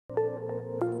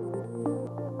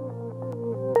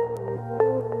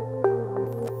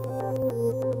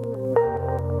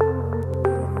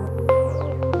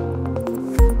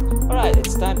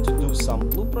time to do some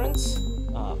blueprints,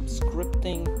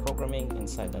 scripting, programming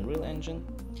inside Unreal Engine.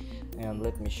 And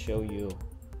let me show you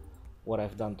what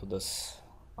I've done to this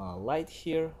light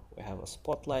here. We have a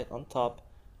spotlight on top,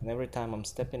 and every time I'm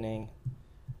stepping in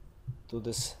to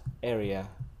this area,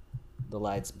 the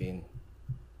light's been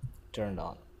turned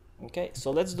on. Okay,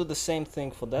 so let's do the same thing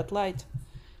for that light.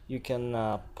 You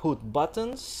can put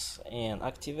buttons and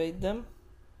activate them,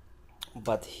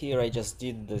 but here I just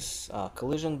did this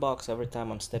collision box. Every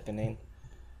time I'm stepping in,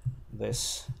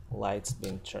 this light's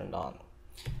been turned on.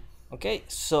 Okay,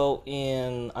 so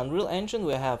in Unreal Engine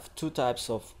we have two types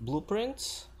of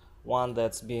blueprints. One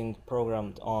that's been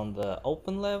programmed on the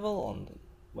open level,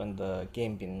 when the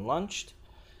game been launched,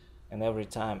 and every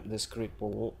time the script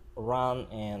will run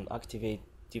and activate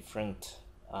different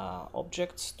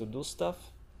objects to do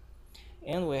stuff.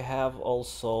 And we have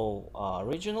also a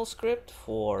regional script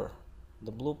for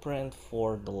the blueprint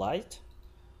for the light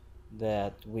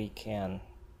that we can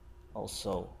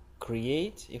also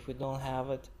create if we don't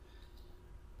have it.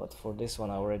 But for this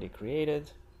one I already created,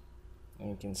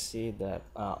 and you can see that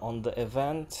on the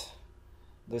event,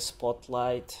 the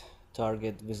spotlight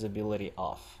target visibility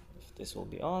off. If this will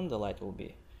be on, the light will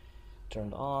be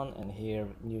turned on, and here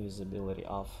new visibility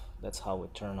off. That's how we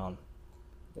turn on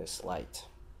this light.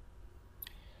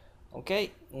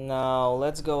 Okay, now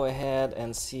let's go ahead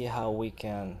and see how we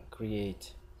can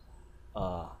create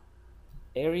a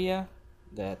area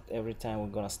that every time we're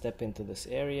gonna step into this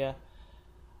area,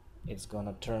 it's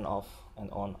gonna turn off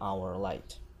and on our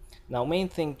light. Now, main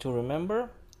thing to remember,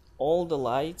 all the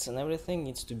lights and everything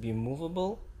needs to be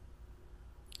movable,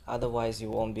 otherwise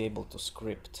you won't be able to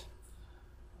script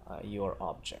your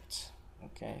objects.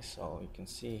 Okay, so you can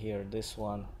see here this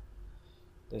one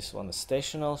is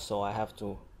stationary, so I have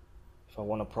to, if I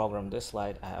want to program this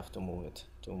light, I have to move it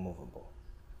to movable.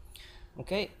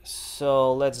 Okay,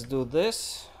 so let's do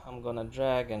this. I'm gonna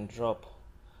drag and drop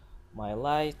my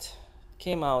light.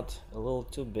 Came out a little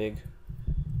too big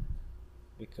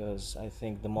because I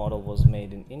think the model was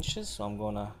made in inches, so I'm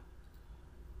gonna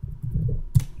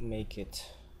make it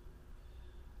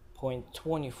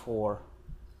 0.24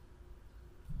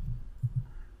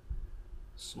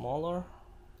 smaller,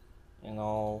 and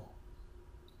I'll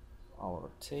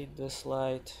rotate this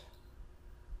light.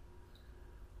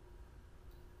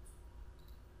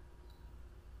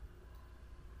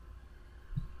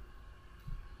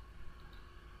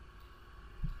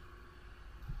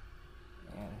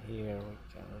 Here we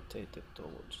can rotate it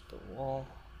towards the wall.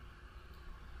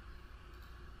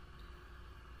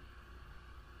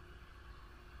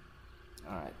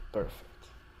 Alright, perfect.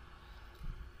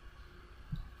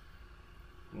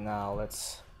 Now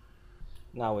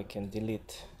we can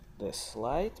delete this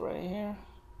light right here.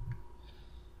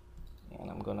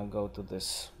 And I'm gonna go to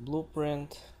this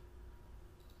blueprint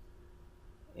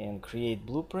and create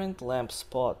blueprint, lamp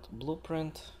spot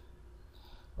blueprint.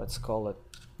 Let's call it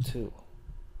 2.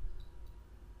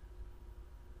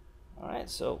 Alright,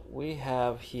 so we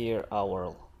have here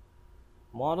our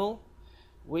model,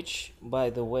 which by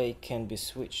the way can be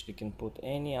switched. You can put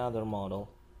any other model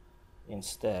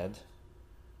instead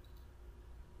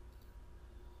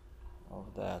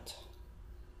of that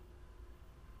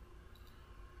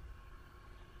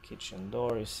kitchen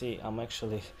door. You see, I'm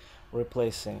actually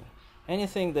replacing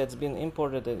anything that's been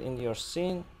imported in your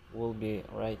scene will be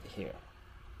right here.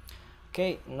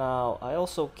 Okay, now I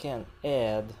also can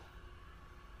add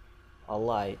a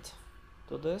light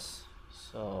to this,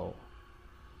 so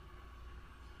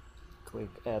click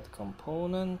add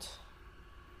component,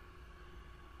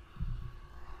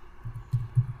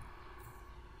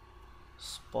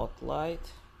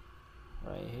 spotlight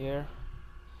right here.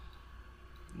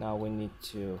 Now we need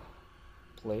to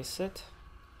place it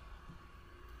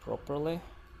properly,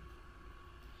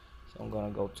 so I'm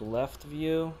gonna go to left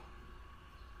view,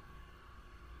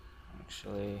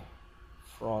 actually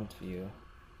front view,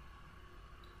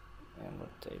 and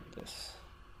rotate this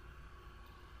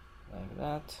like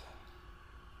that.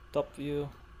 Top view,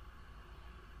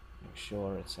 make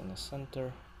sure it's in the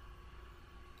center.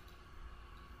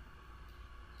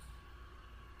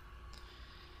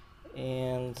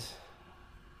 And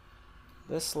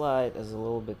this light is a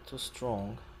little bit too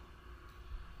strong,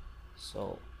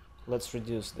 so let's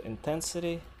reduce the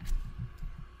intensity.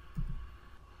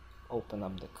 Open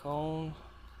up the cone,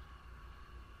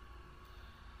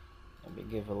 maybe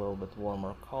give a little bit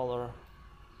warmer color,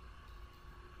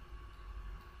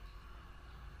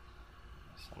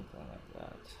 something like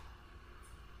that.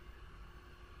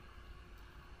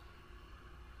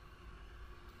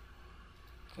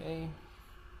 Okay,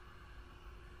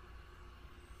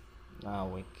 now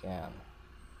we can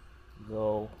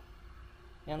go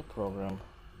and program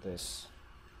this.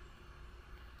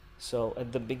 So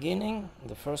at the beginning,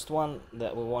 the first one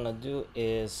that we want to do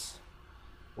is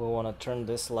we want to turn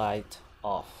this light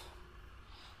off.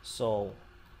 So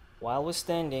while we're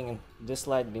standing and this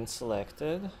light being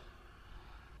selected,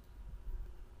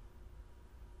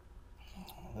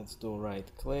 let's do right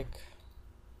click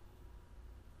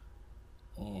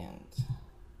and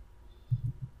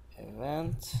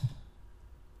event,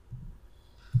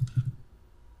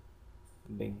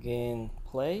 begin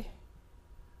play.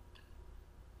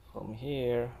 From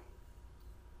here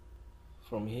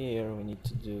we need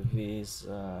to do this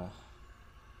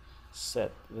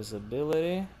set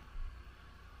visibility,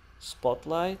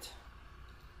 spotlight,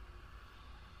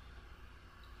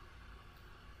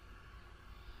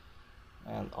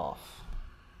 and off.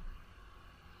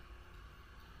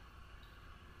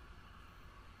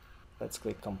 Let's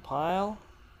click compile,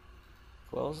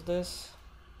 close this,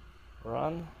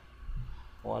 run.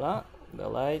 Voila, the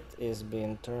light is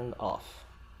being turned off.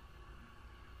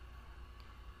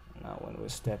 Now when we're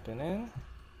stepping in,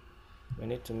 we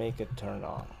need to make it turn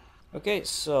on. Okay,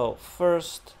 so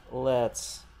first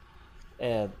let's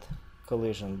add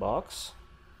collision box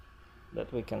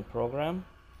that we can program.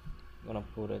 I'm gonna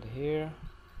put it here.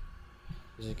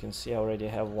 As you can see, I already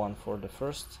have one for the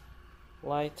first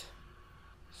light.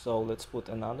 So let's put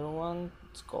another one.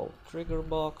 It's called trigger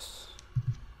box.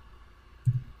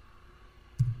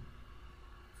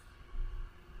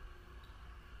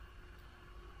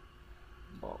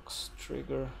 Box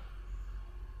trigger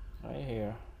right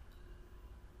here.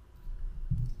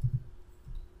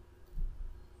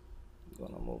 I'm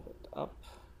gonna move it up,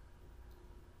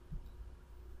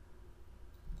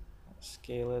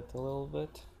 scale it a little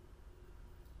bit.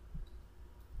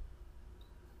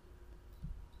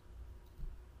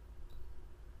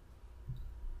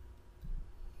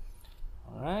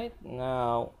 Alright,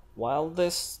 now while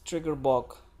this trigger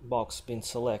box been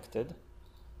selected,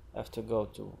 I have to go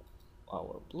to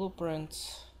our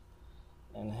blueprints,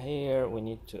 and here we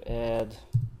need to add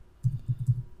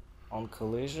on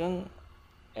collision,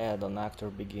 add on actor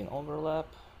begin overlap,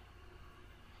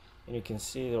 and you can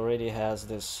see it already has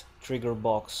this trigger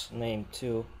box name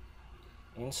 2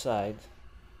 inside.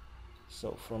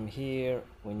 So from here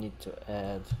we need to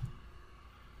add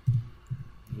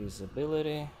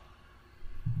visibility,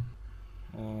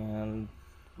 and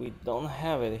we don't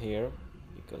have it here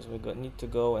because we need to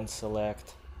go and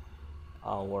select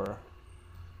our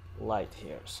light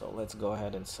here. So let's go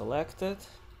ahead and select it,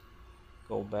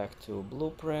 go back to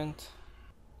blueprint,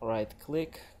 right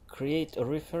click, create a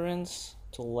reference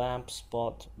to lamp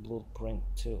spot blueprint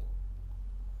 2.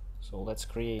 So let's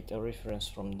create a reference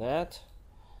from that.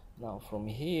 Now from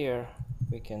here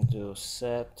we can do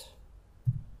set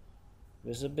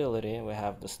visibility. We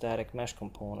have the static mesh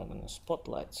component and the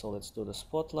spotlight. So let's do the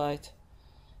spotlight,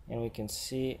 and we can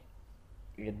see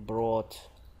it brought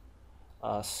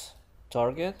us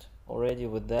target already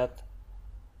with that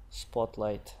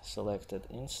spotlight selected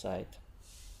inside.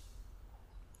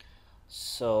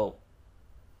 So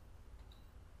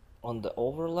on the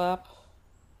overlap,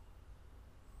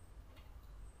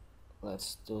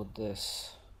 let's do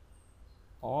this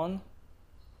on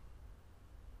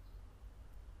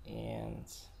and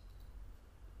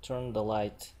turn the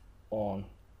light on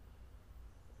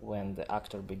when the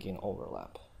actor begin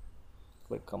overlap.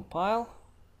 Click compile,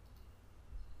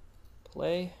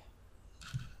 play.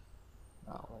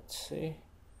 Now let's see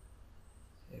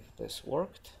if this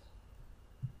worked.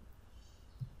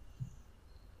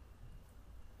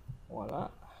 Voila,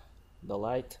 the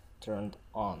light turned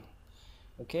on.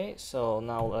 Okay, so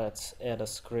now let's add a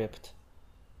script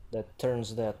that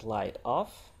turns that light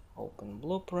off. Open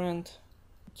blueprint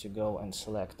to go and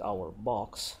select our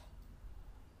box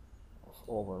of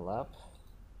overlap,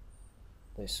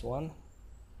 this one.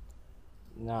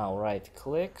 Now right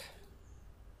click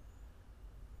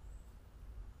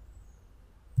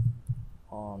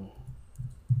on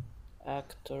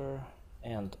actor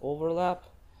and overlap,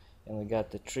 and we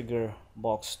got the trigger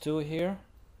box 2 here.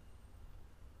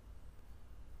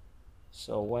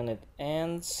 So when it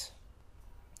ends,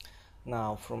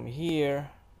 now from here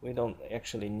we don't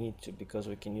actually need to, because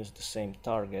we can use the same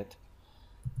target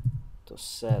to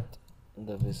set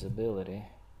the visibility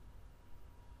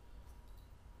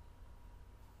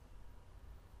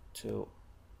to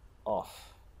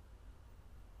off,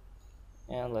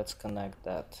 and let's connect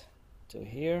that to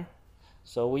here.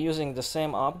 So we're using the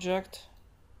same object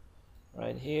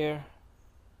right here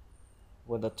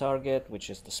with the target, which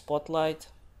is the spotlight,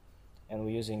 and we're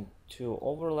using 2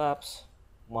 overlaps,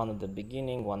 one at the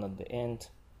beginning, one at the end,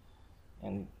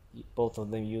 and both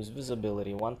of them use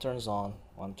visibility. One turns on,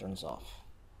 one turns off.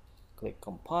 Click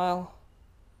compile,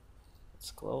 Let's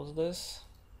close this,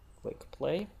 click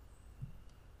play.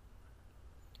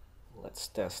 Let's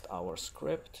test our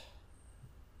script.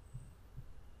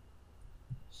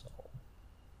 So,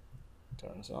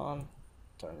 turns on,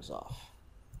 turns off.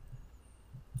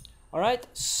 Alright,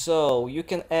 so you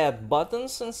can add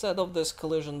buttons instead of this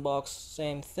collision box.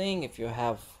 Same thing if you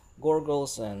have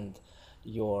goggles and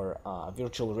your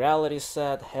virtual reality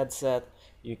headset,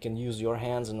 you can use your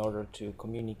hands in order to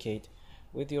communicate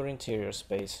with your interior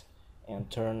space and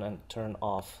turn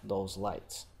off those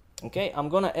lights. Okay, I'm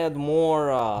gonna add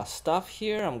more stuff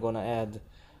here. I'm gonna add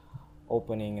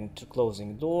opening and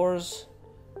closing doors,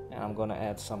 and I'm gonna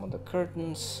add some of the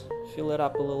curtains, fill it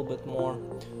up a little bit more.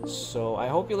 So I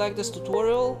hope you like this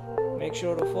tutorial. Make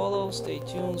sure to follow, stay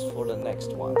tuned for the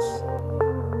next ones.